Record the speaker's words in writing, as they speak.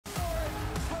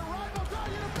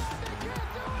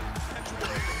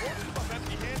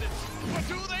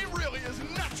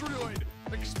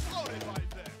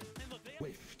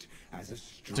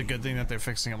It's a good thing that they're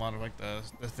fixing a lot of like the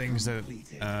things that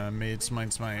made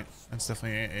Smite. That's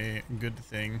definitely a good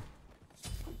thing.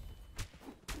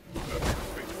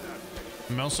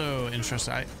 I'm also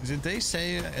interested. Did they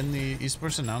say in the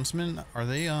esports announcement, are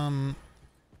they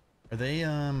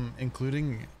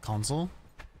including console?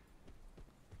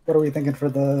 What are we thinking for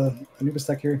the Anubis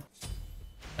deck here?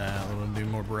 A little bit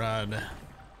more broad.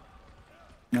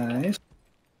 Nice.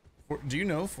 Do you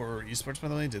know for esports, by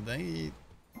the way,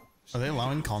 are they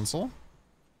allowing console?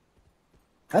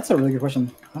 That's a really good question.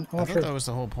 I'm I not thought sure. that was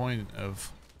the whole point of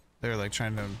they're like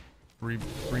trying to bring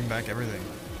back everything.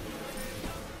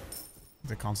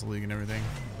 The console league and everything.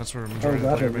 That's where a majority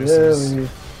of the player base is.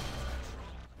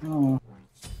 Oh,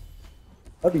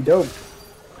 that'd be dope.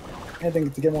 I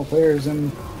think to get more players and.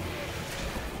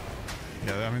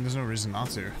 Yeah, I mean, there's no reason not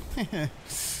to. Like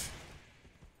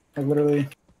literally.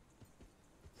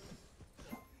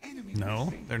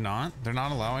 No, they're not. They're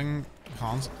not allowing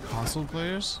console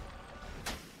players.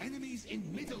 Enemies in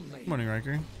middle lane. Morning,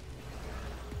 Riker.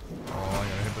 Oh, I got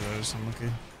hit by those. I'm lucky.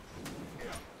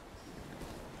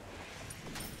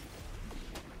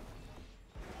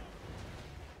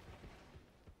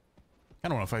 I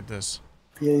don't want to fight this.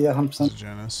 Yeah, 100%. This is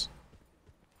Janus.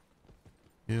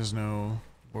 He has no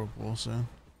whirlpool, so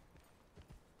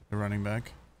they're running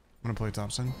back. I'm gonna play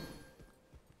top side.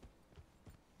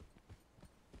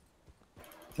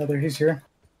 Heather, he's here.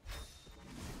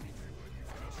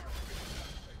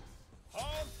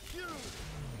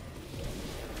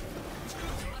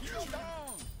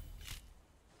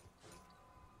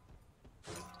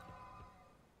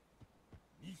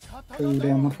 Oh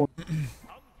damn, How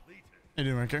you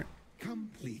doing, Riker?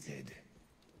 Completed.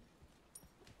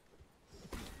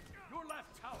 Your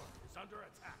left tower is under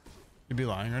attack. You'd be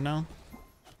lying right now.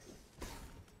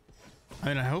 I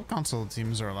mean, I hope console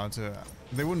teams are allowed to.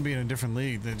 They wouldn't be in a different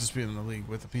league. They'd just be in the league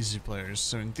with the PC players.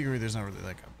 So in theory, there's not really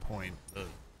like a point.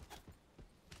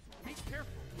 Be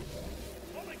careful.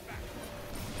 Falling back.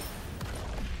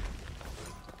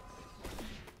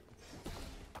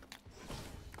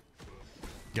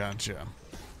 Gotcha.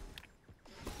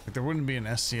 Like there wouldn't be an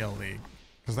SCL league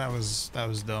because that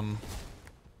was dumb.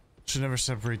 Should never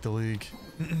separate the league.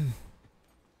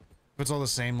 If it's all the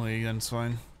same league, then it's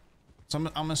fine. So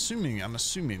I'm assuming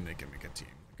they can make a team.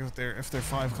 Like if they're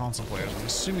 5 console players, I'm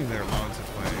assuming they're allowed to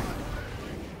play.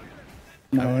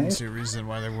 Nice. I wouldn't see a reason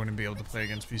why they wouldn't be able to play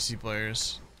against PC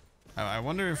players. I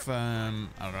wonder if I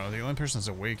don't know. The only person that's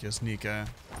awake is Nika.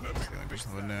 That's the only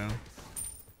person that would know.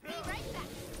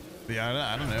 But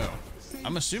yeah, I don't know.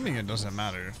 I'm assuming it doesn't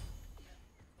matter.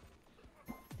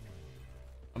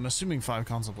 I'm assuming 5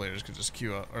 console players could just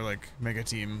queue up or like make a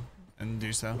team and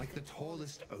do so. Like the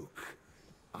tallest oak,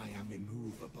 I am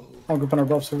immovable. I'll go put our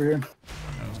buffs over here.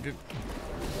 That was good.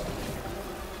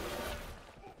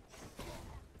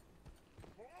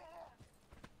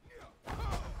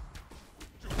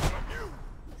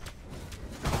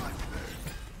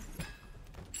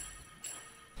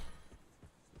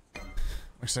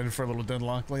 I'm excited for a little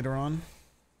deadlock later on.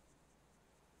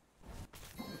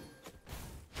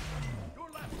 Your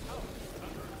left tower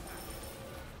is under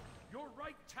attack. Your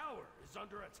right tower is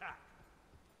under attack.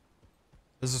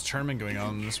 There's this tournament going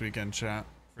on this weekend, chat,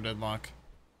 for deadlock.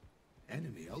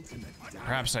 Enemy ultimate down.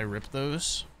 Perhaps I rip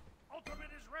those. Ultimate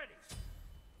is ready.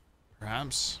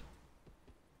 Perhaps.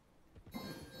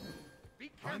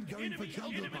 Be I'm careful. going for Enemy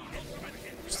jungle ultimate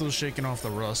hit. Still shaking off the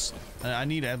rust. I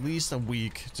need at least a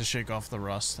week to shake off the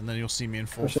rust, and then you'll see me in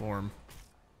full form.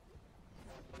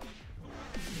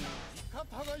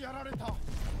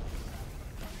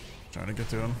 Trying to get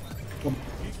to him.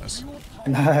 Nice.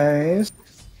 Nice.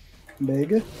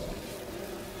 Big.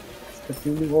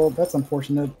 Well, that's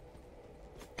unfortunate.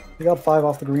 We got 5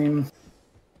 off the green.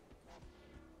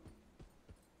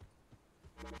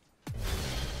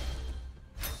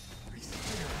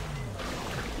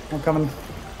 I'm coming.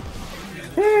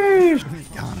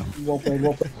 Got him. Well played,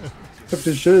 well played. Took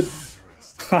this shit.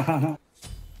 Do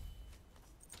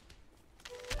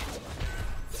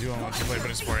you want to play, but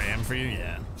it's 4 AM for you?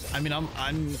 Yeah. I mean,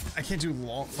 I can't do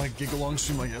long, like giga-long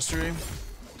stream like yesterday.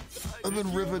 I've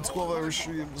been ripping 12-hour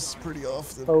streams pretty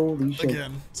often. Holy shit.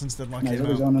 Again, since Deadlock Nice, came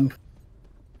what is out. on?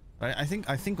 I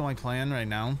think my plan right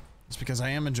now is because I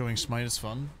am enjoying Smite. It's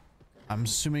fun. I'm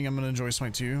assuming I'm gonna enjoy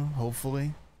Smite 2,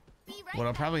 hopefully. What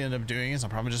I'll probably end up doing is I'll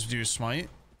probably just do Smite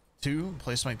 2,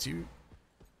 play Smite 2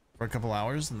 for a couple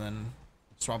hours, and then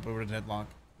swap over to Deadlock.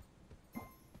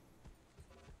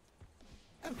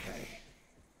 Okay.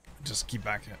 Just keep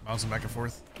bouncing back and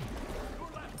forth. Your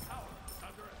left tower is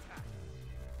under attack.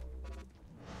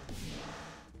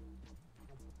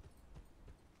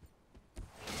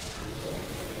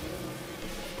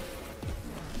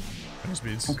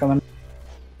 dudes. I'm coming.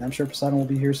 I'm sure Poseidon will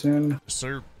be here soon.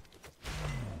 Sir.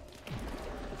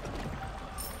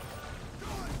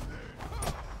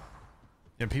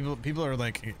 Yeah, people are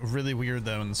like really weird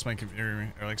though in the SMITE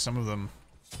community, or like some of them,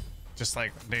 just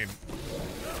like, dude,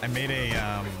 I made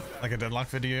a like a deadlock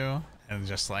video, and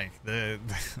just like the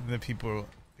people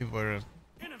are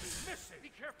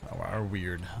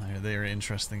weird. They're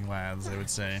interesting lads, I would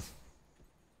say.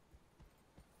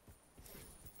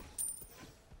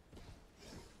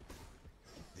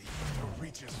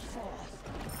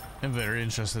 I'm very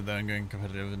interested though in going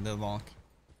competitive in deadlock.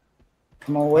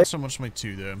 I'm all the way. Not so much my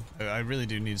 2 though. I really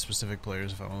do need specific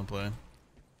players if I want to play.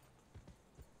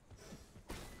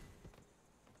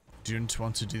 Don't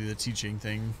want to do the teaching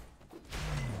thing.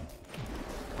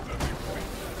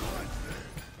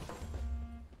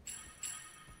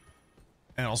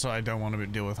 And also, I don't want to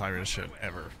deal with high risk shit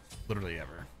ever, literally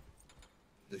ever.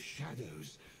 The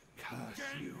shadows curse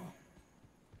you.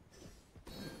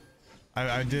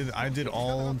 I did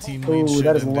all team Ooh, lead shit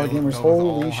that is and a lot of dealt gamers. with all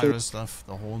Holy high shit. risk stuff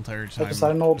the whole entire time.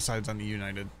 Poseidon ult. Besides on the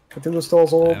United, Cthulhu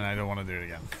stalls old. and I don't want to do it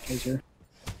again. He's here.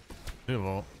 Do a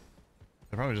vault.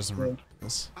 They're probably just Yeah.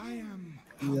 this. I am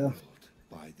Yeah. humbled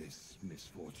by this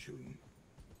misfortune.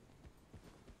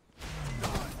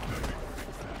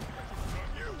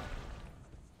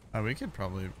 We could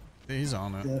probably. He's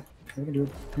on it. Yeah, we can do it.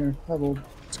 Here, have old.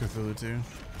 Let's go through the 2.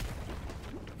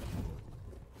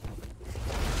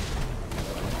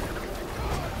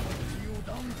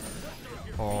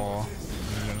 Oh,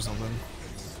 I'm doing something.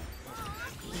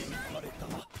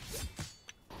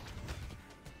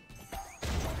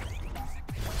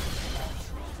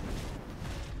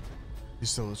 He's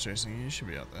still chasing you. You should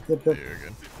be out there. Yep, yep. Yeah, you're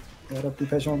good. Gotta be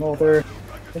patient with all there. I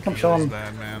think I'm That was chilling.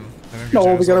 bad, man. I don't get No,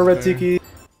 we Jazz got a out red there. tiki.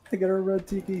 I got a red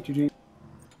tiki. GG.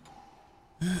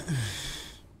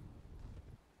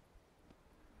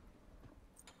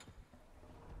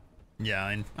 Yeah,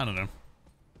 I don't know.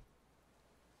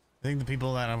 I think the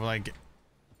people that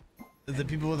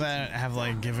have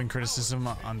like given criticism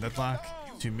on Deadlock,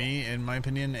 to me, in my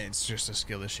opinion, it's just a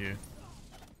skill issue.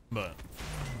 But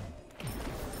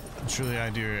truly,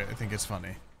 I think it's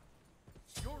funny.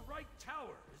 Your right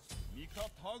tower is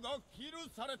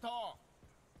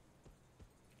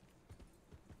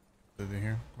Are they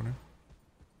here? Corner?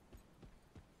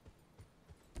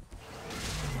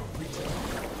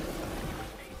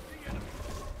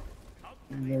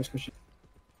 Very squishy.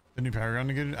 The new Paragon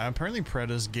to get apparently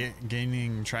Preda's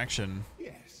gaining traction.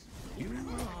 Yes, you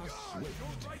are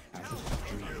swift as a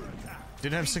stream.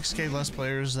 Did have 6k less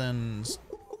players than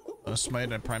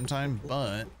SMITE at prime time,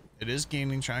 but it is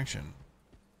gaining traction.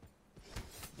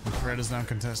 And Preda's now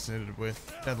contested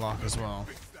with Deadlock as well.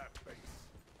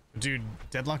 Dude,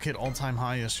 Deadlock hit all-time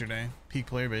high yesterday. Peak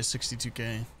player base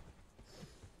 62k.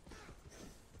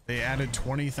 They added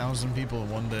 20,000 people in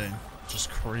one day. Just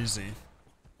crazy.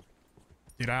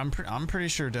 Dude, I'm pretty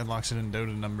sure Deadlock's hitting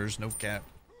Dota numbers. No cap.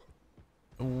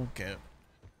 No cap.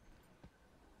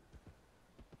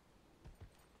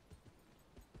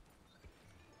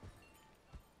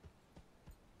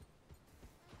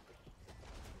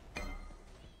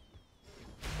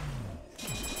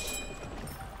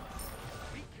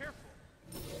 be careful.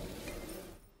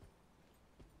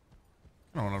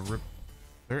 I don't want to rip.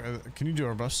 Can you do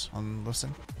our buffs on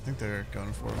listing? I think they're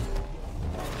going for it.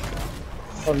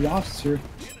 Oh, the office here.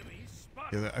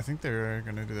 Yeah, I think they're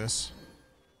gonna do this.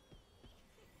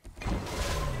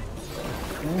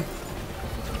 Okay.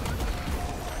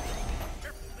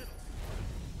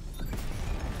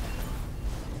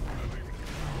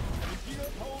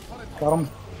 Got him.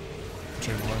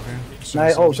 Trade my life here.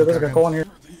 Nice. Oh shit, there's like a call in here.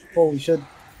 Holy shit.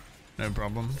 No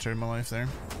problem. Trade my life there.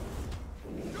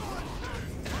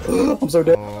 I'm so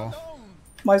dead. Oh,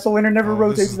 My soul winner never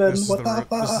rotates then. this is What the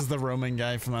this fuck? is the Roman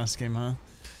guy from last game, huh?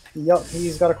 Yup,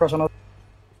 he's got a crush on us.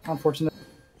 Unfortunate.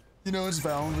 You know, it's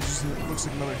Val, which just looks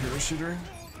like another hero shooter.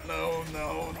 No,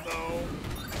 no, no.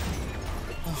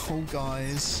 Oh,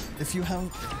 guys. If you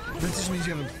have... That just means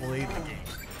you haven't played the game.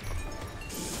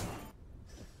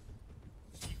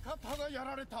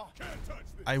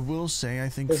 I will say, I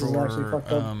think This is actually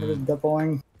fucked up. It is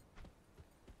depoting.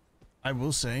 I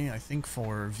will say, I think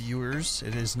for viewers,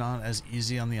 it is not as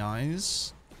easy on the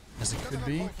eyes as it could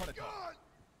be.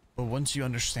 But once you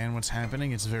understand what's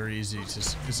happening, it's very easy to.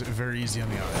 It's very easy on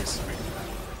the eyes.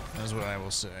 That's what I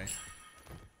will say.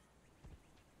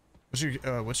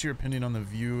 What's your opinion on the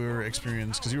viewer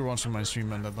experience? Because you were watching my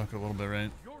stream on Deadlock a little bit,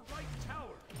 right? Your right tower.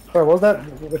 Sorry, what was that?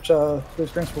 Which the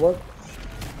experience for what?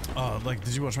 Like,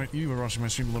 did you watch my? You were watching my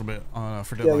stream a little bit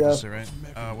for Yeah, Deadlock yeah. yesterday,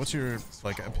 right? What's your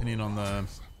opinion on the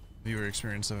viewer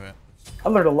experience of it? I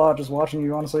learned a lot just watching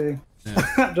you, honestly.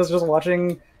 Yeah. just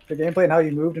watching your gameplay and how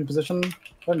you moved in position.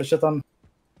 Learned a shit ton.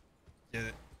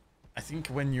 Yeah, I think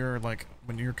when you're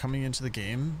coming into the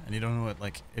game and you don't know what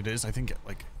like it is, I think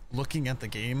like looking at the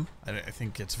game, I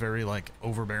think it's very like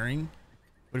overbearing.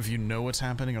 But if you know what's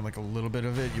happening or like a little bit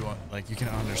of it, you can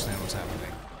understand what's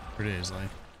happening. It is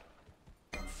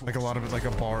like a lot of it, like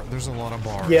a bar. There's a lot of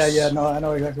bars. Yeah, no, I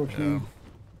know exactly what you mean.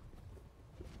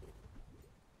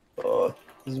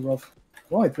 This is rough.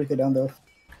 We're only 3k down though.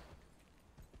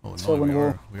 Oh So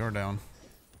no, we are down.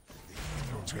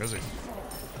 It's crazy.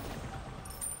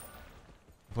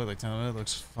 Played like 10 of it.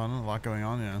 Looks fun. A lot going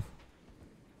on. Yeah.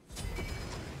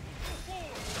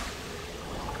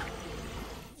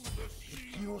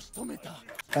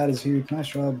 That is huge. Nice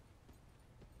job.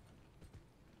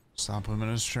 Stop him in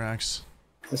his tracks.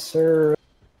 Yes, sir.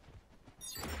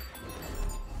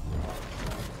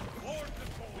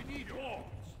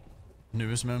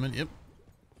 Newest moment. Yep.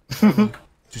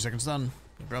 2 seconds done.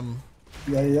 No problem.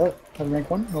 Yeah. Have rank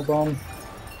 1. No problem.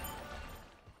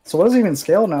 So what does it even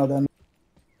scale now then?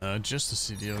 Just the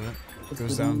CD of it. Just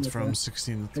Goes the down CD, from okay.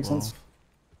 16 to Makes 12. sense.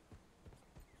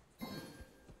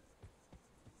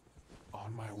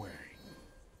 On my way.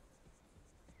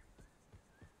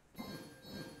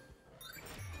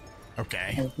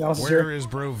 Okay. Now this is Where your- is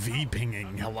bro V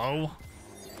pinging? Hello?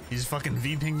 He's fucking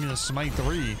V pinging a Smite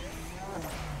 3.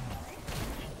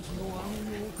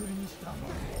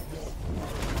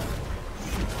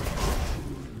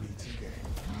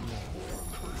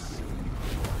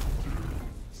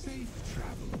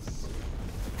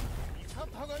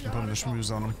 I'm putting the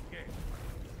schmooze on him.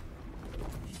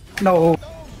 No.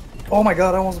 Oh my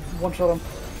god, I almost one-shot him.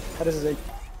 That is a...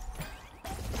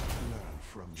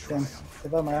 Damn.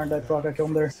 If I had my Iron Dive proc, I killed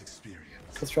him there.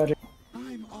 That's tragic.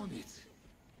 I'm on it.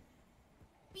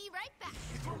 Be right back.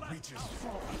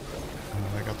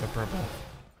 Oh, I got the purple.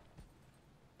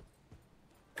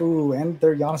 Ooh, and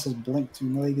their Giannis is blink too.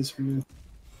 No Aegis for you.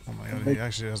 Oh my god, he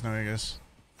actually has no Aegis.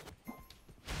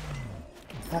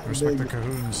 That Respect the big.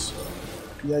 Cahoons.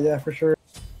 Yeah, for sure.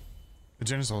 The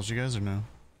Genesis ult you guys or no?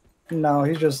 No,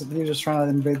 he's just trying to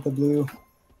invade the blue.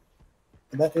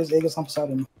 That is Aegis on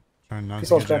Poseidon. Trying not He's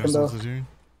to all get stacking Genesis though.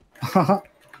 ulted you.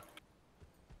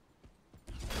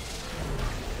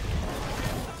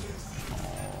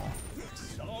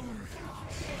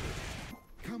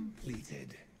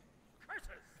 Completed.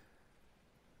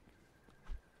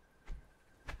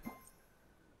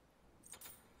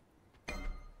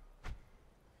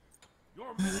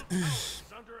 Your middle tower is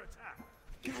under attack.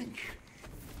 Gank.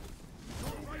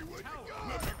 Your right tower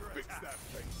is under attack.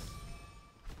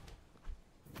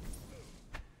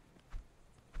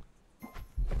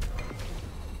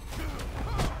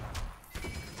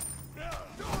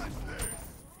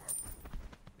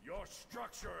 Your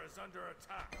structure is under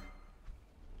attack.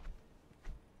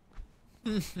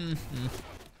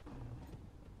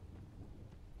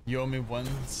 You owe me 1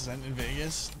 cent in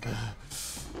Vegas?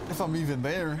 If I'm even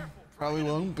there, probably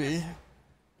won't be.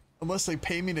 Unless they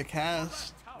pay me to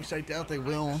cast, which I doubt they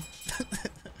will.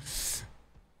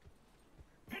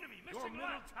 Enemy your middle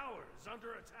tower is under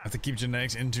I attack. have to keep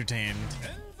genetics entertained.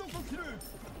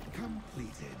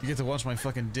 Completed. You get to watch my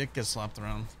fucking dick get slapped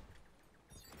around.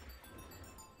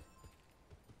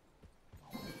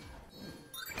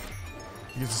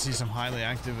 You get to see some highly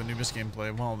active Anubis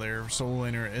gameplay while their soul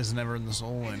laner is never in the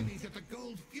soul lane. Enemies at the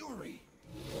Gold Fury.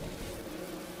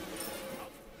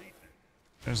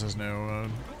 There's no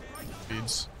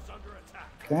speeds.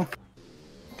 Okay.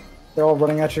 They're all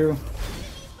running at you.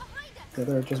 Yeah,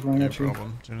 they're just running No at you.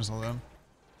 problem. Jonas all down.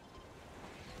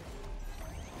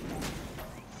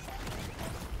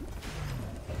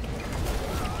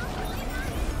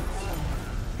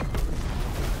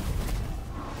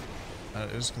 That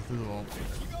is Cthulhu.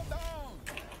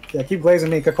 Yeah, keep glazing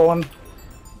me, Kakolan.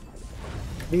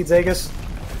 Leads Aegis.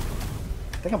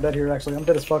 I think I'm dead here, actually. I'm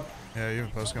dead as fuck. Yeah, you have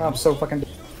a post I'm coming. so fucking dead.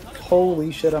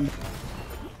 Holy shit, I'm...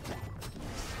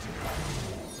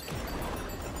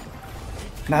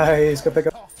 Nice, good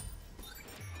pickup.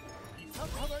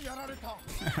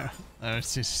 I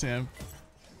see Sam.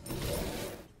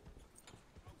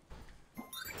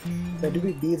 Yeah, do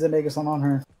beat beads and Aegis on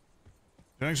her.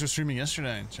 Thanks for streaming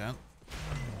yesterday, chat.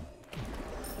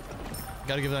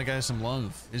 Gotta give that guy some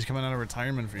love. He's coming out of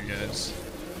retirement for you guys.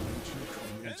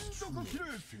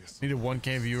 Need a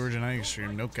 1K viewer tonight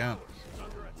stream, no cap.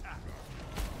 Under attack.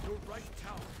 Your right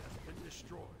tower has been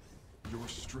destroyed. Your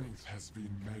strength has been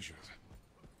measured.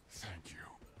 Thank you.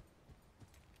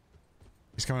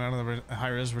 He's coming out of the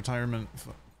high-res retirement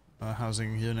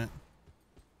housing unit.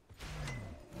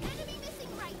 Enemy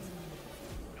missing right.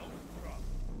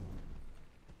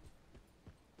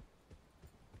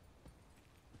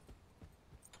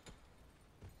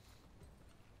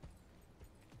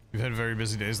 had very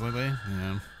busy days lately.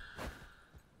 Yeah.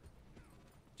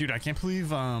 Dude, I can't believe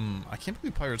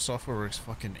Pirate Software works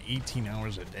fucking 18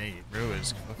 hours a day. Bro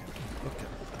is fucking cooking.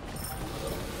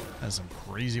 That's some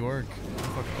crazy work.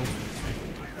 Fucking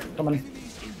open. Come on.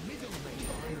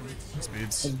 That's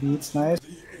beats. Those beats, nice.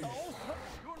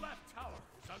 Your left tower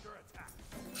is under attack.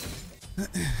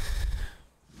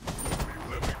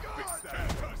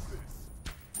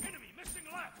 Enemy missing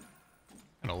left.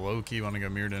 Kinda low key want to go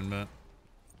mirrored in, but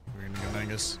we're gonna go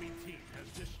Angus. Enemy team has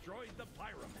destroyed the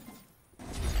pyramid.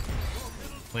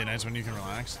 Late nights when you can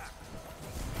relax. I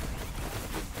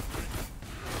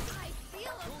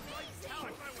feel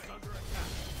amazing.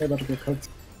 They're about to get cooked.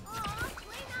 Aw,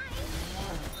 play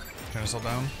nice. Genesis all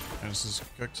down. Genesis is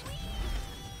cooked.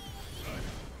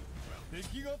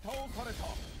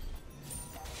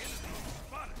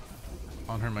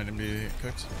 On her might be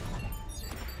cooked.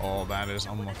 Oh, that is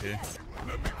unlucky.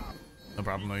 No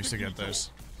problem, though. You still get those.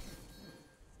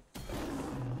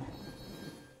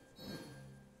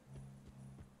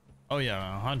 Oh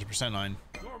yeah, 100% 9.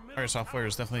 Pirate Software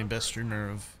is definitely the best streamer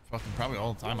of fucking probably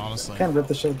all the time, honestly. Can't rip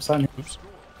the shit beside me. Oops.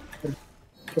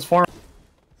 Just farm.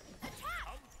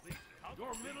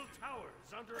 Your middle tower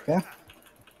is under Okay. attack.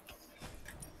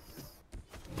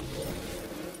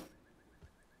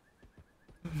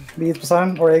 Beats beside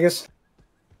him, or Aegis.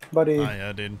 Buddy. Ah,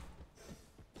 yeah, dude.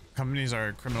 Companies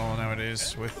are criminal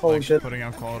nowadays with Holy like shit. putting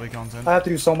out quality content. I have to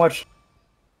do so much.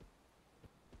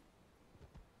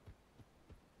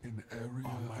 An area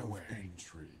of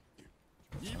intrigue.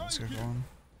 Let's get going.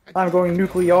 I'm going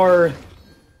nuclear.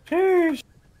 Sheesh.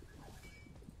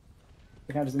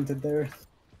 I kind of just inted there.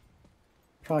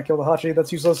 Trying to kill the Hachi,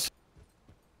 that's useless.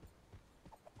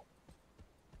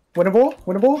 Winnable?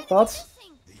 Winnable? Thoughts?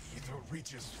 Missing. The ether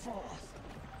reaches forth.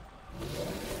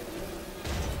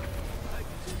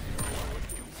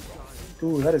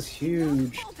 Ooh, that is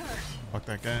huge. Fuck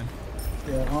that guy.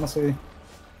 Yeah, honestly,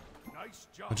 Nice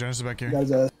The job. Genesis back you here.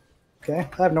 guys, okay.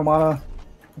 I have no mana. I'm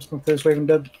just gonna play this wave and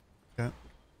dead. Okay.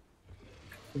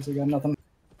 Looks like I got nothing.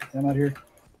 Yeah, I'm out here.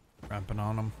 Ramping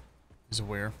on him. He's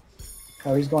aware.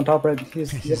 Oh, he's going top right.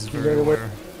 He's He's yep, very aware.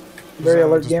 Very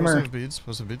alert Just gamer. Supposed to have beads.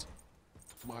 Supposed to have beads.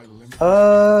 My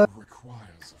limit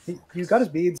requires He got his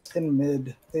beads in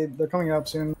mid. They're coming up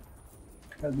soon.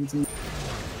 Got beads in.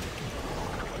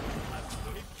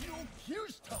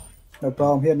 No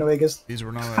problem. He had no Aegis. Beads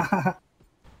were not.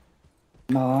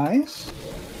 Nice.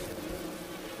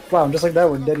 Wow, just like that,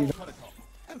 we're dead even.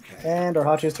 And our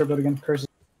Hachi is turboed again. Curses.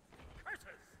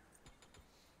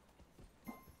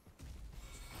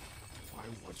 by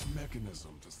what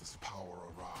mechanism does this power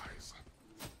arise?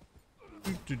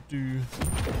 Do.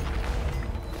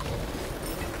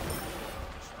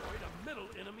 Destroyed a middle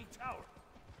enemy tower.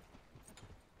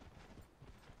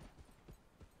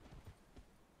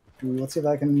 Ooh, let's see if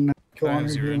I can kill on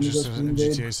Is here. your when he interest goes in to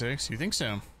invade. GTA 6? You think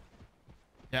so?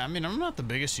 Yeah, I mean, I'm not the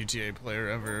biggest GTA player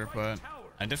ever, but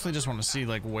I definitely just want to see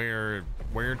like where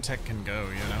tech can go,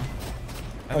 you know?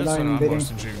 Oh, And that's now what you're I'm invading.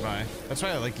 most intrigued by. That's why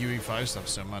I like UE5 stuff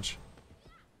so much.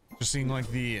 Just seeing like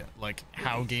the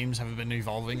how games have been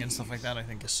evolving and stuff like that, I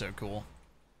think is so cool.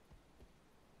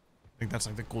 I think that's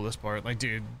like the coolest part. Like,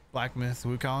 dude, Black Myth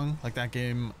Wukong, like that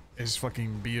game is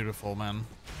fucking beautiful, man.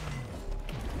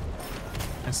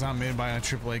 It's not made by a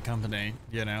AAA company,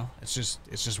 you know? It's just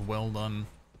well done.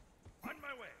 On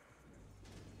my way.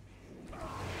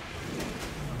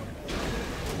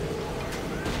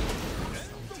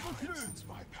 Since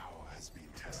my power has been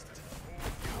tested.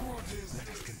 Let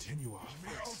us continue our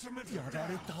quest.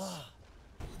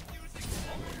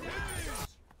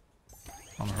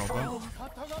 On the roll.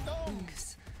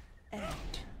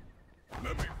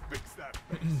 Let me fix that.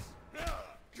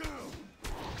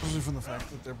 Especially from the fact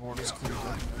that their board is cleared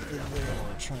up. They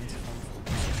are trying to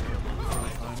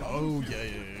find. Oh, yeah.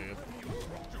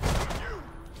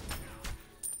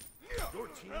 Your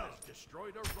team has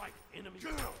destroyed a right enemy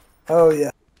tower. Oh yeah.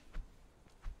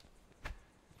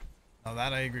 Oh,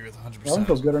 that I agree with That one 100%.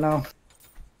 feels gooder now.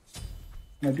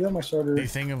 And I do have my starter. The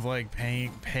thing of like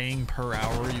paying per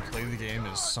hour you play the game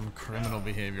is some criminal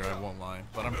behavior, I won't lie.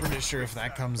 But I'm pretty sure if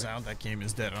that comes out, that game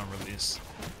is dead on release.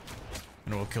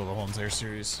 And it will kill the whole entire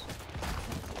series.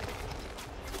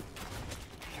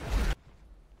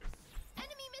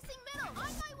 Enemy missing middle. On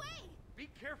my way. Be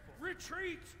careful.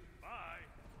 Retreat. Bye.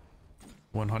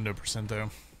 100% though.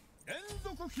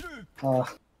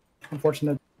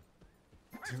 Unfortunate.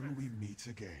 Till we meet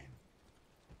again.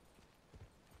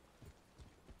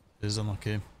 It is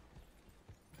unlucky.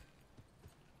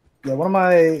 Yeah, one of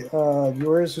my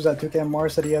viewers who's at 2K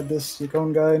Mars said he had this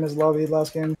Yukon guy in his lobby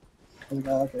last game. I was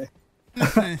like, oh, okay.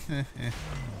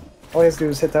 All he has to do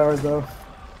is hit towers though.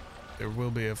 There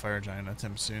will be a fire giant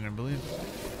attempt soon, I believe.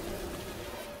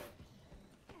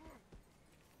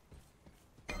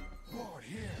 Ward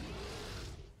here.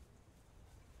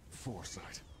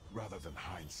 Foresight rather than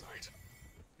hindsight.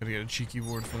 Gotta get a cheeky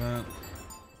ward for that.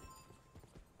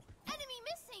 Enemy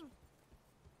missing.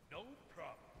 No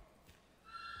problem.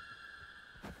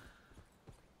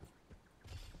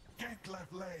 Gank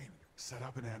left lane. Set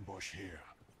up an ambush here.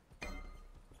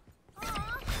 Aw,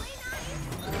 play nice.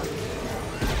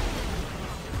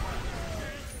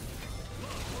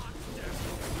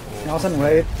 Nelson,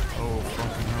 wait. Oh,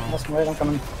 fucking hell. Nelson, wait, I'm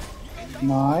coming.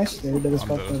 Nice. There, did this I'm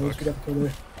fuck. dead as We fuck. got to go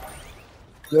there.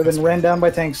 You have been ran down by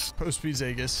tanks. Post speed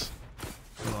Aegis.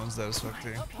 Elon's dead as fuck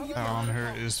too. That on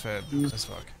her is fed as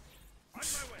fuck.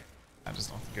 That is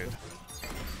not good. I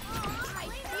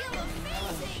feel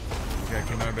amazing. Yeah,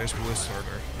 came out of base with a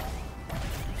starter.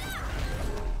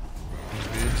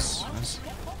 Beads. Nice.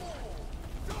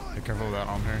 Be careful of that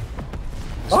on her.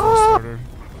 Full starter.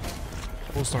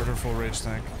 Full starter, full rage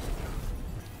tank.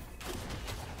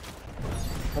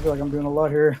 I feel like I'm doing a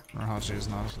lot here. Or Hachi is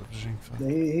not pushing.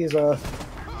 Yeah,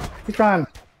 he's trying.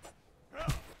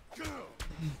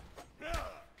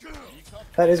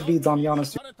 That is beads on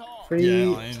Giannis. Free.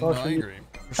 Yeah, I star free. agree.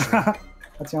 For sure.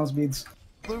 That's Giannis beads.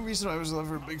 The reason I was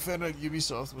ever a big fan of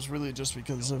Ubisoft was really just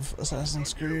because of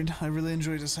Assassin's Creed. I really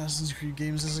enjoyed Assassin's Creed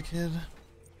games as a kid.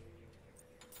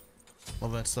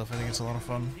 Love that stuff. I think it's a lot of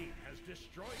fun. Has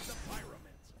destroyed the pyramids.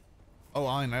 Oh,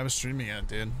 I was streaming it,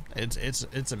 dude.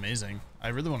 It's amazing. I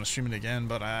really want to stream it again,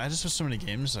 but I just have so many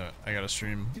games that I gotta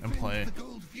stream and play.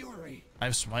 I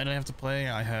have Smite I have to play.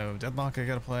 I have Deadlock I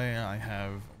gotta play. I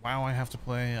have WoW I have to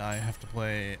play. I have to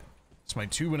play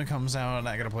Smite 2 when it comes out.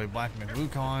 I gotta play Black Myth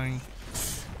Wukong.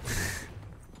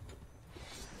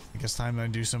 I guess time I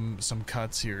do some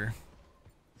cuts here.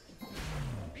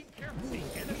 Be careful. The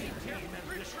enemy team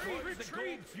has destroyed the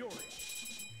gold fury.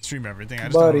 Stream everything. I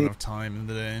just don't have enough time in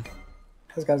the day.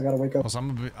 This guy's gotta wake up. Also,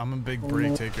 I'm a big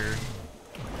break taker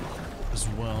as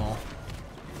well.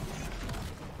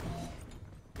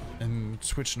 And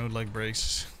Twitch node leg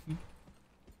breaks.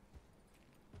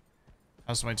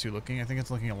 How's my 2 looking? I think it's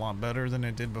looking a lot better than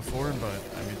it did before, but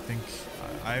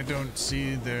I don't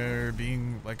see there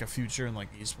being like a future in like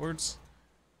esports,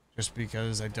 just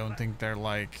because I don't think they're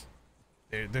like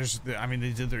I mean,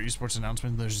 they did their esports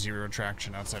announcement. There's zero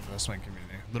traction outside of the Smite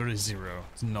community. Literally zero.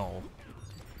 It's null.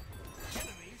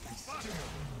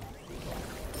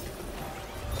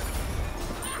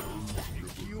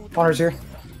 Honor's here.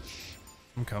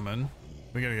 I'm coming.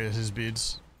 We gotta get his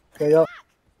beads. Okay, yep.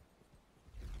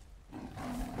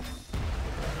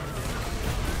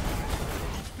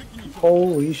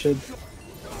 Holy shit.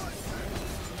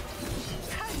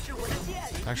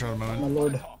 Actually, My moment.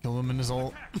 lord. Kill him in his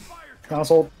ult.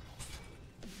 Giannis ult.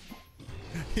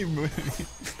 he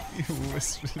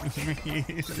whispered to me.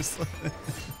 He just like,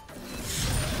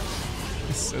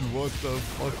 he said, "What the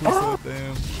fuck was that?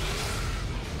 Damn."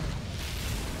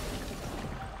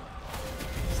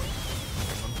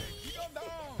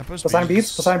 Poseidon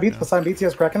beats. Poseidon beats. Poseidon beats. He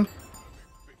has Kraken.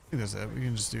 He does that. We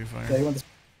can just do fire. Yeah, he went this.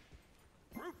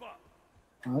 Group up.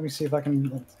 Let me see if I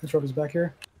can interrupt his back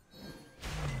here.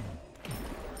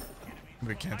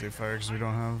 We can't do fire because we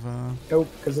don't have. Nope,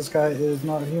 because this guy is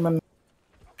not a human.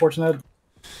 Fortunate.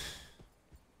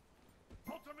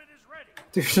 Ultimate is ready.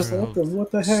 Dude, just ult him.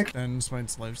 What the heck? And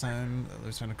Smite's lifetime.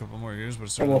 Lifespan a couple more years, but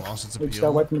it's Oh, certainly well, lost its we just gotta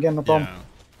appeal. wipe him again, no problem. Yeah.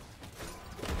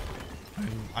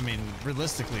 I mean,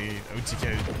 realistically,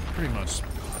 OTK pretty much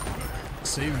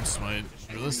saved Smite.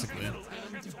 Realistically,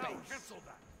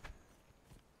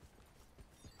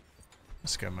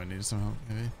 this guy might need some help.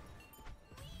 Maybe.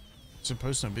 Should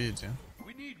post no beads, yeah.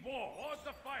 We need more on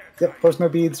the fire. Yep, post no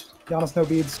beads. Giannis no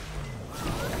beads.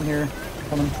 In here.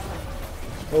 Coming.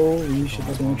 Holy shit,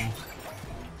 that damage.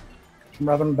 I'm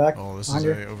rubbing him back. Oh, this behind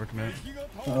is here. a overcommit.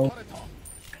 Uh-oh.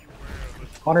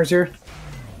 Honor's here.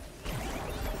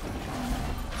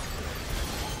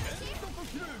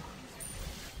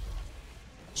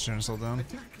 Just trying to slow down.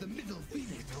 The middle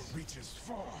reaches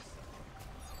forth.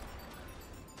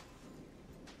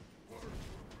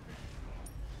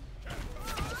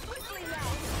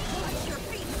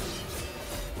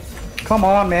 Come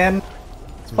on, man.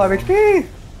 It's 5 HP.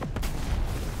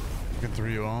 I can throw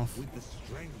you off.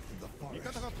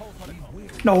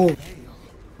 No. Oh,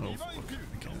 fuck.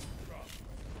 I can't.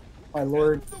 My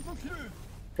lord.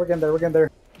 We're getting there. We're getting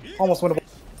there. Almost winnable.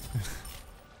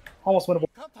 Almost winnable.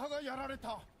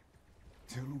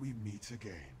 Till we meet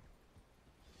again.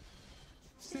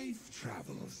 Safe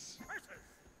travels.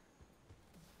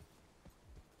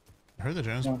 I heard the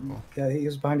Giants were cool. Yeah,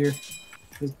 he's behind here.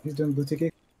 He's doing blue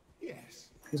tiki. Yes.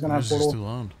 He's gonna have He's just too portal.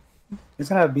 loud. He's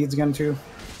gonna have beads again too.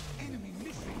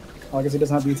 Oh, I guess he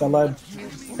doesn't have beads. I lied.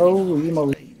 Holy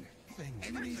moly!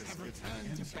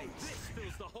 Fills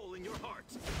the hole in your heart.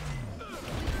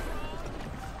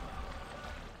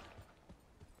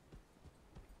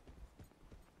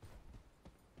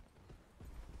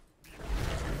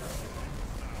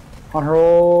 On her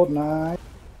old night.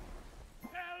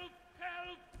 Help!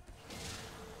 Help!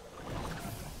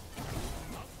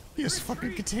 He has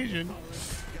fucking contagion.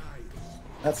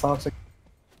 That's toxic.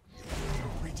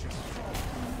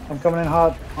 I'm coming in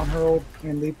hot on her old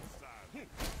and leap.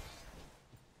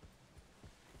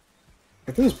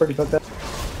 If he was pretty cooked up.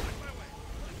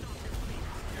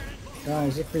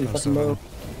 Guys, you're pretty fucking low.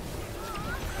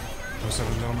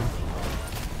 07 gentlemen.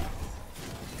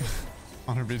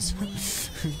 On her bids.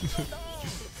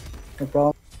 No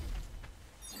problem.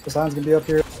 The sign's gonna be up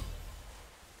here.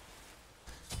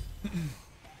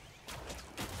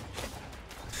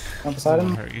 I'm beside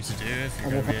him. Hurt you to do if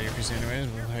you're gonna be at your PC anyways.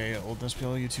 With hey, old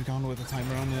SPL U2 con with a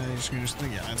timer on, you're just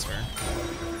gonna yeah, that's fair.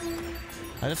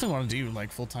 I definitely want to do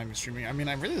like full-time streaming. I mean,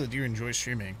 I really do enjoy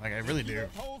streaming. Like, I really do.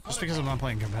 Just because I'm not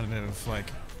playing competitive,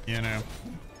 like, you know,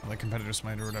 like competitive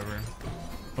Smite or whatever.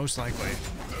 Most likely. It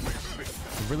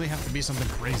really have to be something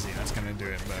crazy that's gonna do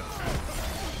it, but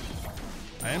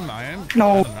I am.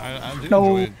 No. I do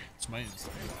No. enjoy Smite.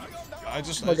 I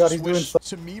just, Oh my I God, just he's doing wish, stuff.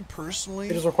 to me personally,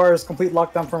 It just requires complete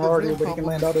lockdown from the already, real but he can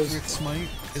problem land autos. with Smite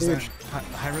is Huge. that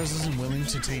Hi-Rez isn't willing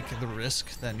to take the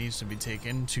risk that needs to be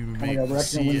taken to my make God, we're actually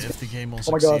see gonna win this if the game will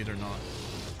Oh my God. succeed or not.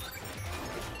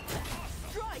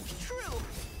 Strike true.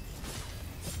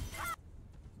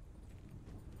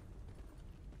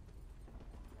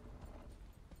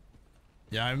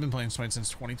 Yeah, I've been playing Smite since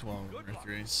 2012 or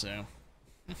 3, so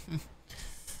Ooh,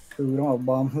 we don't have a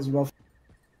bomb. This is rough.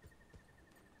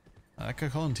 that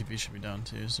Call and TP should be down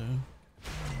too. So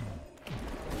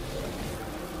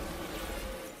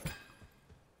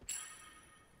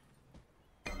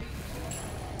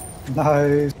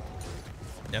Nice.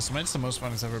 yeah, Smite's the most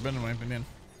fun it's ever been in my opinion,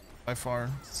 by far.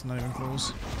 It's not even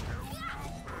close.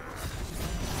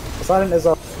 Poseidon is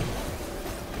up.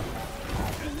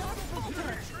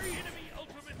 Enemy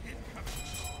ultimate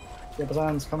incoming. Yeah,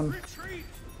 Poseidon's coming. Retreat.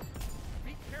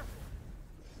 Be careful.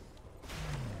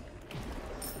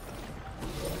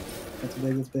 That's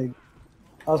big, that's big.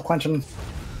 I was quenching.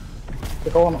 The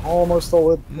golem almost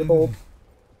stole it with gold.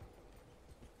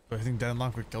 Do I think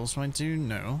Deadlock would kill Smite 2?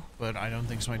 No, but I don't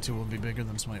think Smite 2 will be bigger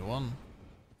than Smite 1.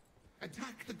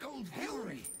 Attack the gold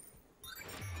fury.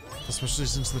 Especially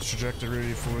since the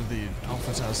trajectory for the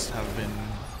alpha tests have been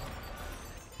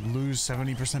lose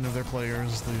 70% of their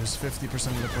players, lose 50%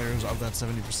 of the players of that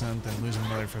 70%, then lose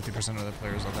another 50% of the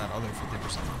players of that other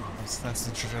 50%. That's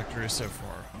the trajectory so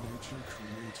far. Nature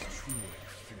creates truly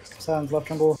fierce. Poseidon's left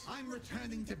jungle. I'm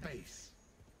returning to base.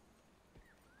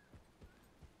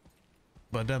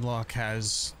 But Deadlock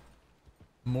has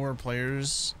more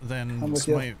players than I'm with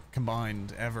you. Smite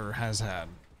combined ever has had,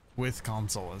 with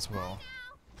console as well.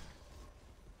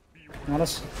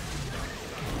 Honest.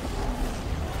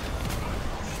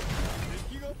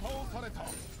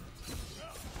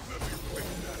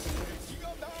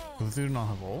 Does the dude not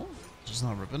have ult? Just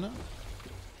not ripping it?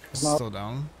 It's not. still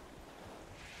down.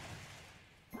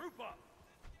 Group up.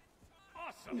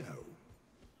 Awesome. No.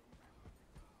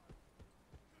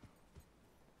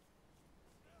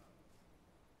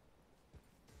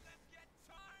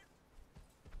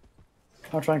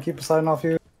 I'm trying to keep Poseidon off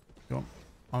you. Go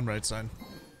on right side.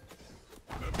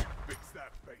 Fix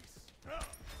that base.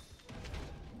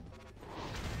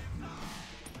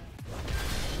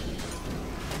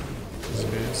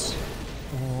 Spades.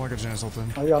 Oh, I got Janus ult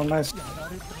in. Oh, you got him, nice.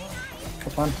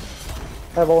 That's fine.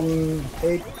 I have on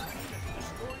 8.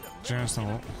 Janus no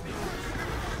ult.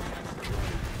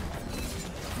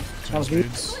 That was Janus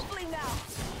good. spades. Quickly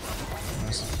now.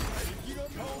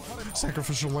 Nice.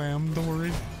 Sacrificial lamb, don't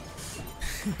worry.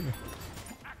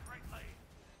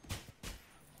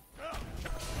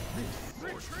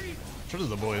 Should have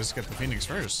the boys get the Phoenix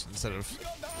first instead of.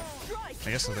 I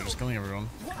guess they're just killing everyone.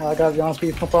 I got the on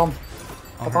speed, no problem.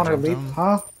 Up on her drop leap, down.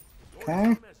 huh? Okay.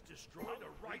 Has destroyed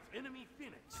a right enemy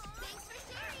phoenix. Thanks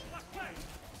for sharing.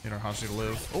 Need our Hashi to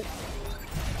live. Oh,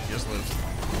 he has lived.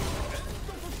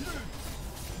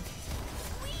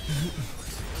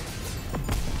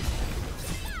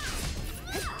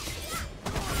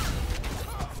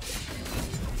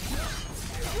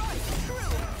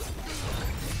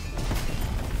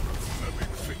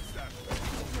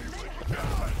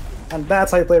 And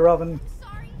that's how you play Robin.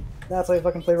 Sorry. That's how you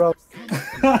fucking play Robin.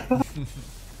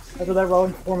 After that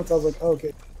Robin performance, I was like, oh,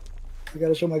 okay. I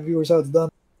gotta show my viewers how it's done.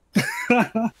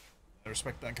 I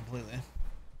respect that completely.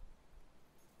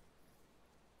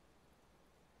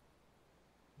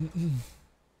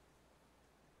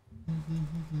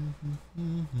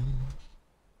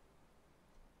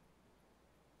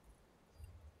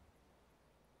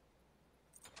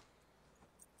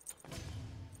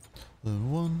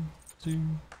 Then 1, 2.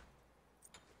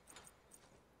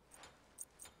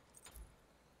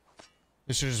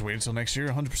 They should just wait until next year.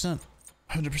 100%.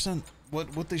 100%.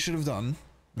 What they should have done,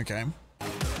 okay,